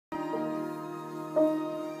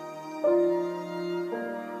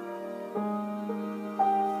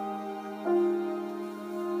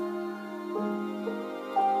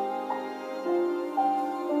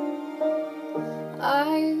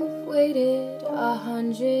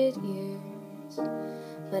100 years,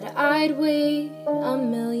 but I'd wait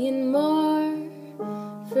 1,000,000 more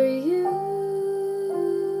for you.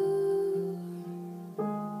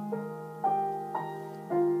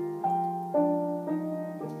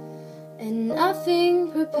 And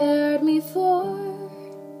nothing prepared me for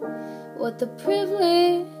what the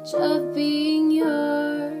privilege of being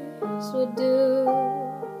yours would do.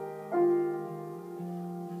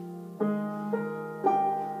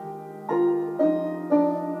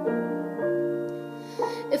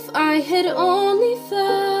 If I had only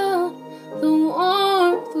felt the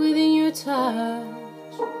warmth within your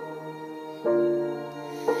touch,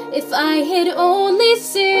 if I had only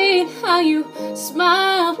seen how you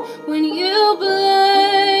smiled when you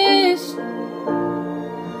blushed,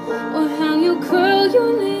 or how you curl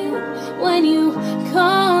your lip when you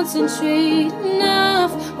concentrate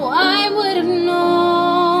enough, well, I would have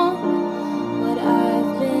known what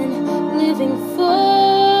I've been living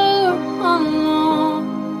for all along.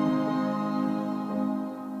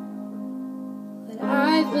 What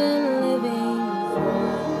I've been living for.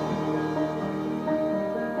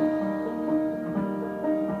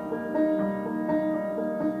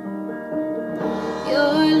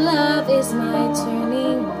 Your love is my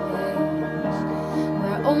turning page,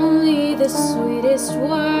 where only the sweetest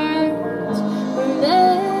words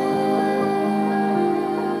remain.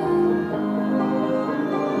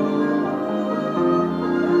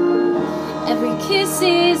 Every kiss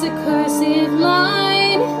is a cursive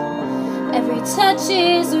line, every touch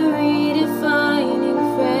is a redefining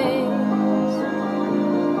phrase.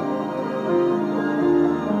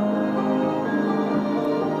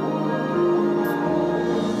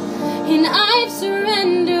 And I've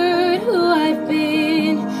surrendered who I've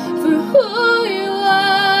been for who you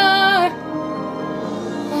are,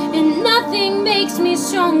 and nothing makes me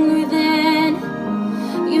stronger than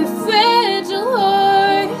your fragile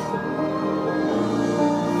heart.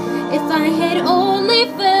 If I had only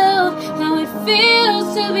felt how it feels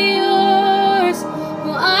to be yours,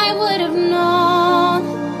 well, I would have known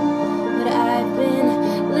what I've been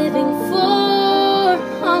living for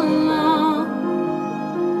all along.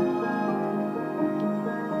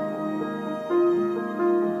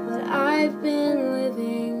 What I've been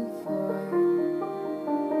living for.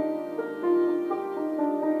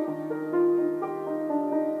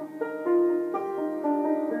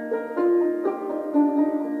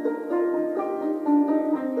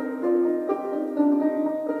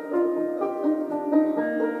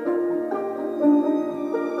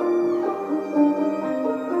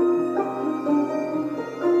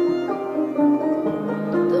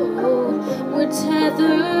 We're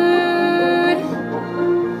tethered